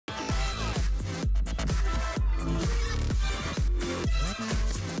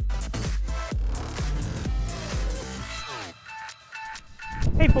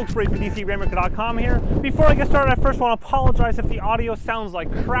folks, Ray from DJIRainmaker.com here. Before I get started, I first want to apologize if the audio sounds like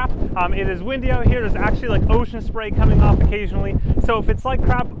crap. It is windy out here. There's actually like ocean spray coming off occasionally. So if it's like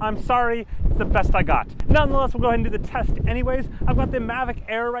crap, I'm sorry. It's the best I got. Nonetheless, we'll go ahead and do the test anyways. I've got the Mavic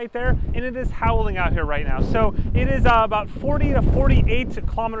Air right there, and it is howling out here right now. So it is about 40 to 48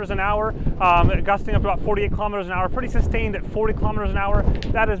 kilometers an hour, gusting up to about 48 kilometers an hour, pretty sustained at 40 kilometers an hour.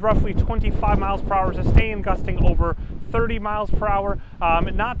 That is roughly 25 miles per hour sustained, gusting over 30 miles per hour.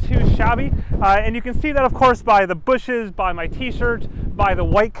 Not too shabby. And you can see that, of course, by the bushes, by my t-shirt, by the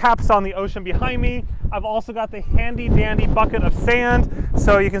white caps on the ocean behind me. I've also got the handy dandy bucket of sand.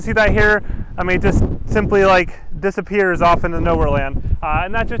 So you can see that here. I mean, it just simply like disappears off into nowhere land.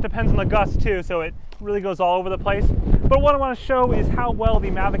 And that just depends on the gust too. So it really goes all over the place. But what I want to show is how well the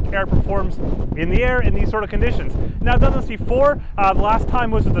Mavic Air performs in the air in these sort of conditions. Now, I've done this before. The last time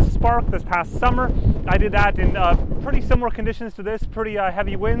was with the Spark this past summer. I did that in pretty similar conditions to this, pretty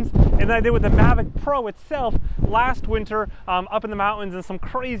heavy winds. And then I did with the Mavic Pro itself last winter up in the mountains, and some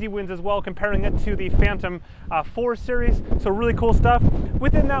crazy winds as well, comparing it to the Phantom 4 series. So really cool stuff.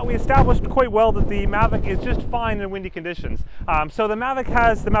 Within that, we established quite well that the Mavic is just fine in windy conditions. So the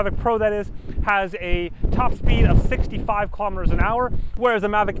Mavic Pro that is, has a top speed of 65 kilometers an hour, whereas the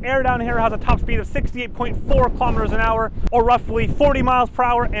Mavic Air down here has a top speed of 68.4 kilometers an hour, or roughly 40 miles per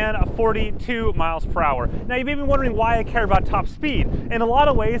hour and 42 miles per hour. Now, you may be wondering why I care about top speed. In a lot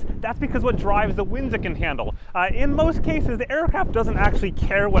of ways, that's because what drives the winds it can handle. In most cases, the aircraft doesn't actually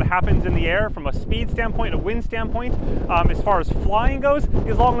care what happens in the air from a speed standpoint, a wind standpoint, as far as flying goes,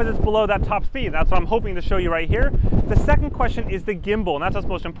 as long as it's below that top speed. That's what I'm hoping to show you right here. The second question is the gimbal, and that's what's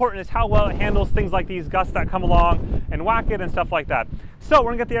most important, is how well it handles things like these gusts that come along and whack it and stuff like that. So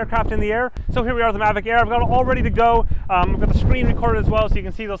we're gonna get the aircraft in the air. So here we are with the Mavic Air. I've got it all ready to go. I've got the screen recorded as well, so you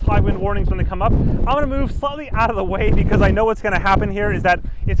can see those high wind warnings when they come up. I'm gonna move slightly out of the way because I know what's gonna happen here is that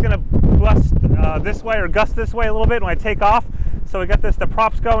it's gonna gust this way, or gust this way a little bit when I take off. So we got the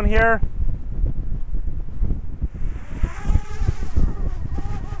props going here.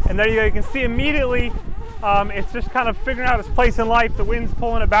 And there you go, you can see immediately it's just kind of figuring out its place in life. The wind's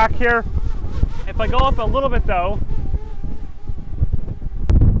pulling it back here. If I go up a little bit though,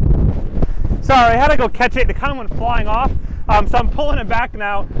 sorry, I had to go catch it. It kind of went flying off. So I'm pulling it back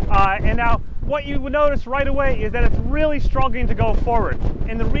now. And now what you would notice right away is that it's really struggling to go forward.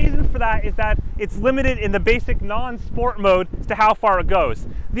 And the reason for that is that it's limited in the basic non-sport mode as to how far it goes.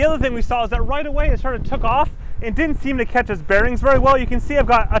 The other thing we saw is that right away it sort of took off and didn't seem to catch its bearings very well. You can see I've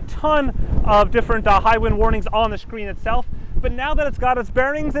got a ton of different high wind warnings on the screen itself. But now that it's got its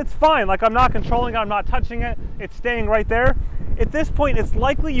bearings, it's fine. Like, I'm not controlling it, I'm not touching it, it's staying right there. At this point, it's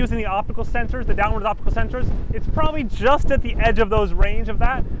likely using the optical sensors, the downward optical sensors. It's probably just at the edge of those range of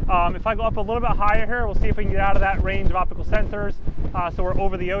that. If I go up a little bit higher here, we'll see if we can get out of that range of optical sensors. So we're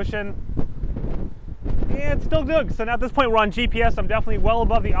over the ocean. Yeah, it's still good. So now at this point, we're on GPS. I'm definitely well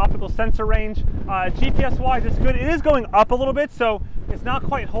above the optical sensor range. GPS-wise, it's good. It is going up a little bit, so it's not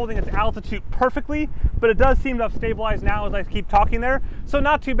quite holding its altitude perfectly, but it does seem to have stabilized now as I keep talking there. So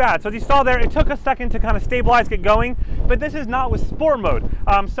not too bad. So as you saw there, it took a second to kind of stabilize, get going, but this is not with sport mode.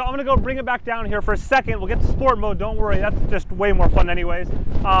 So I'm gonna go bring it back down here for a second. We'll get to sport mode, don't worry. That's just way more fun anyways.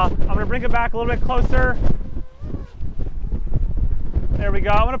 I'm gonna bring it back a little bit closer. There we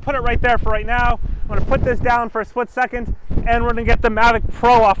go. I'm gonna put it right there for right now. I'm gonna put this down for a split second, and we're gonna get the Mavic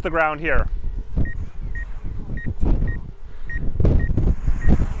Pro off the ground here.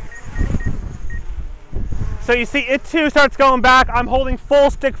 So you see it too starts going back. I'm holding full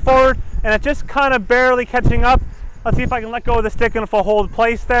stick forward, and it's just kind of barely catching up. Let's see if I can let go of the stick and if it'll hold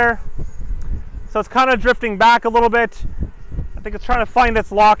place there. So it's kind of drifting back a little bit. I think it's trying to find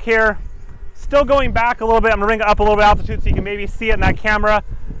its lock here. Still going back a little bit. I'm gonna bring it up a little bit altitude so you can maybe see it in that camera.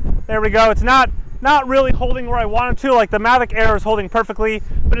 There we go. It's not really holding where I want it to. Like, the Mavic Air is holding perfectly,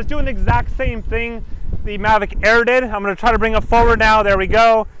 but it's doing the exact same thing the Mavic Air did. I'm gonna try to bring it forward now. There we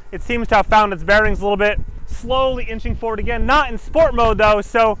go. It seems to have found its bearings a little bit. Slowly inching forward again. Not in sport mode though,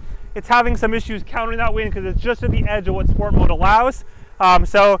 so it's having some issues countering that wind because it's just at the edge of what sport mode allows.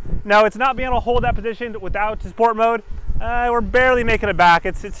 So now it's not being able to hold that position without sport mode. We're barely making it back.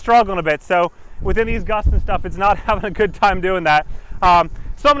 It's struggling a bit. So within these gusts and stuff, it's not having a good time doing that.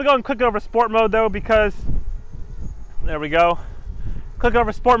 So I'm gonna go and click over sport mode though, because there we go. Click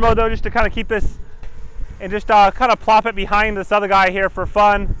over sport mode though, just to kind of keep this, and just kind of plop it behind this other guy here for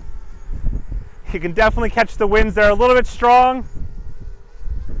fun. You can definitely catch the winds there a little bit strong.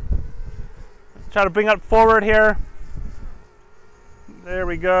 Let's try to bring it forward here. There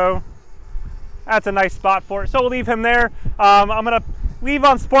we go. That's a nice spot for it. So we'll leave him there. I'm gonna leave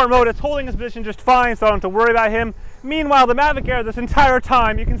on sport mode. It's holding his position just fine, so I don't have to worry about him. Meanwhile, the Mavic Air, this entire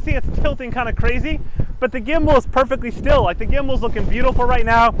time, you can see it's tilting kind of crazy, but the gimbal is perfectly still. Like, the gimbal's looking beautiful right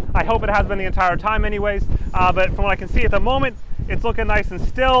now. I hope it has been the entire time anyways, but from what I can see at the moment, it's looking nice and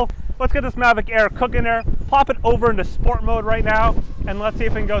still. Let's get this Mavic Air cooking there, pop it over into sport mode right now, and let's see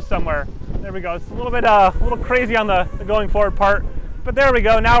if we can go somewhere. There we go. It's a little crazy on the going forward part, but there we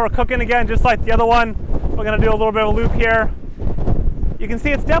go. Now we're cooking again, just like the other one. We're gonna do a little bit of a loop here. You can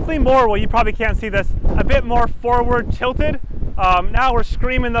see it's definitely more, well, you probably can't see this, a bit more forward tilted. Now we're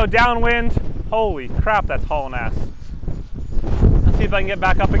screaming though downwind. Holy crap, that's hauling ass. Let's see if I can get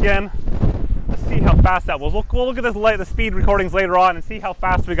back up again. Let's see how fast that was. We'll look at this the speed recordings later on and see how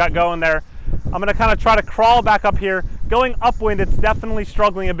fast we got going there. I'm gonna kind of try to crawl back up here. Going upwind, it's definitely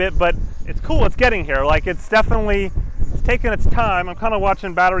struggling a bit, but it's cool, it's getting here. Like, it's taking its time. I'm kind of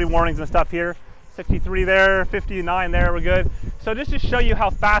watching battery warnings and stuff here. 63 there, 59 there, we're good. So just to show you how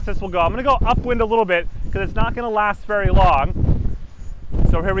fast this will go, I'm gonna go upwind a little bit because it's not gonna last very long.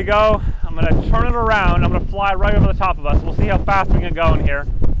 So here we go. I'm gonna turn it around. I'm gonna fly right over the top of us. We'll see how fast we can go in here.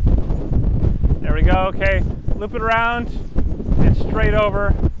 There we go, okay. Loop it around and straight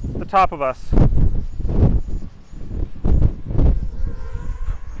over the top of us.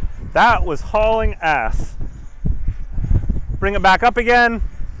 That was hauling ass. Bring it back up again.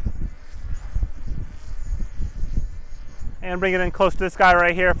 And bring it in close to this guy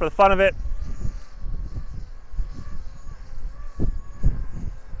right here for the fun of it.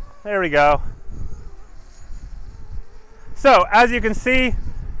 There we go. So, as you can see,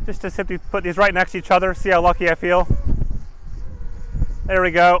 just to simply put these right next to each other, see how lucky I feel. There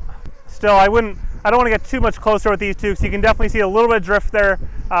we go. Still, I don't want to get too much closer with these two, so you can definitely see a little bit of drift there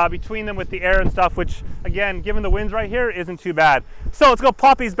between them with the air and stuff, which, again, given the winds right here, isn't too bad. So let's go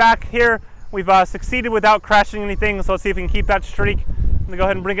plop these back here. We've succeeded without crashing anything, so let's see if we can keep that streak. I'm gonna go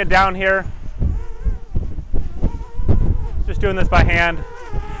ahead and bring it down here. Just doing this by hand,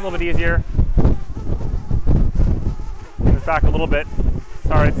 a little bit easier. Bring this back a little bit.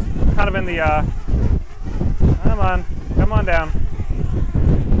 Sorry, it's kind of in the, come on down.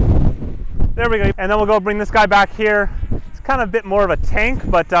 There we go. And then we'll go bring this guy back here. It's kind of a bit more of a tank,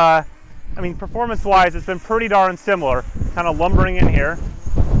 but I mean, performance-wise, it's been pretty darn similar. Kind of lumbering in here.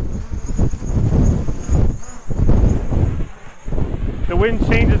 The wind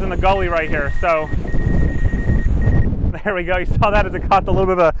changes in the gully right here, so there we go. You saw that as it caught a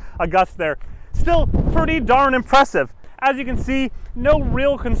little bit of a gust there. Still pretty darn impressive. As you can see, no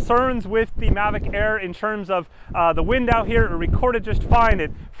real concerns with the Mavic Air in terms of the wind out here. It recorded just fine,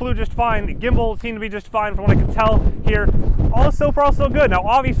 it flew just fine, the gimbal seemed to be just fine from what I can tell here. All so far, so good. Now,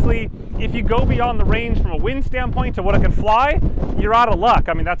 obviously, if you go beyond the range from a wind standpoint to what it can fly, you're out of luck.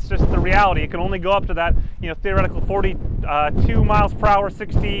 I mean, that's just the reality. It can only go up to that, you know, theoretical 42 miles per hour,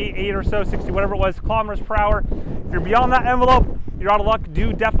 68 or so, 60, whatever it was, kilometers per hour. If you're beyond that envelope, you're out of luck.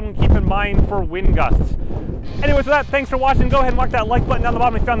 Do definitely keep in mind for wind gusts. Anyways, with that, thanks for watching. Go ahead and mark that like button down the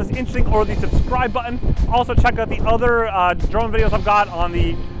bottom if you found this interesting, or the subscribe button. Also, check out the other drone videos I've got on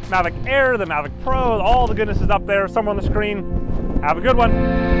the Mavic Air, the Mavic Pro, all the goodness is up there, somewhere on the screen. Have a good one.